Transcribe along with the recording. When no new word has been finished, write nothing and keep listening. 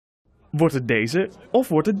Wordt het deze of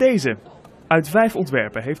wordt het deze? Uit 5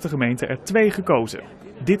 ontwerpen heeft de gemeente er 2 gekozen.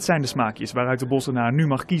 Dit zijn de smaakjes waaruit de bossenaar nu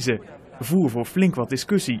mag kiezen. Voer voor flink wat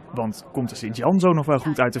discussie, want komt de Sint-Jan zo nog wel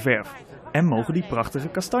goed uit de verf? En mogen die prachtige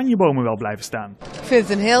kastanjebomen wel blijven staan? Ik vind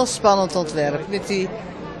het een heel spannend ontwerp.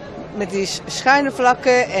 Met die schuine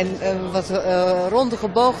vlakken en wat rondige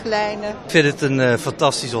booglijnen. Ik vind het een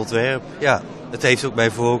fantastisch ontwerp. Ja, het heeft ook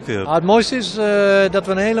mijn voorkeur. Het mooiste is dat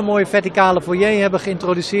we een hele mooie verticale foyer hebben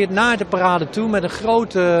geïntroduceerd naar de parade toe. Met een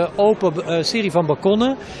grote open serie van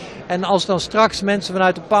balkonnen. En als dan straks mensen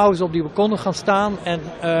vanuit de pauze op die balkonnen gaan staan en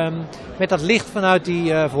met dat licht vanuit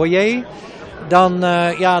die foyer,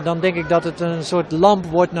 dan denk ik dat het een soort lamp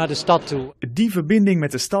wordt naar de stad toe. Die verbinding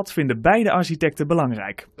met de stad vinden beide architecten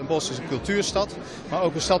belangrijk. Den Bosch is een cultuurstad, maar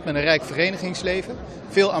ook een stad met een rijk verenigingsleven.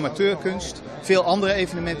 Veel amateurkunst, veel andere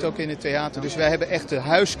evenementen ook in het theater. Dus wij hebben echt de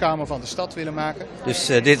huiskamer van de stad willen maken. Dus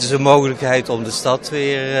dit is een mogelijkheid om de stad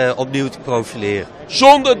weer opnieuw te profileren.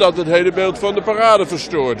 Zonder dat het hele beeld van de parade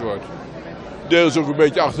verstoord wordt. Deels ook een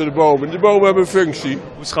beetje achter de bomen. De bomen hebben een functie.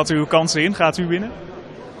 Hoe schat u uw kansen in? Gaat u winnen?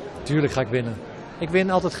 Tuurlijk ga ik winnen. Ik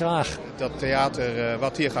win altijd graag. Dat theater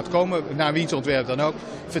wat hier gaat komen, naar wiens ontwerp dan ook,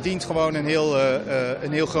 verdient gewoon een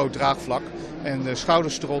heel groot draagvlak. En de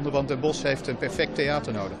schouders eronder, want Den Bosch heeft een perfect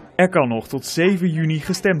theater nodig. Er kan nog tot 7 juni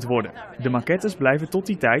gestemd worden. De maquettes blijven tot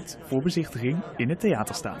die tijd voor bezichtiging in het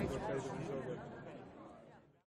theater staan.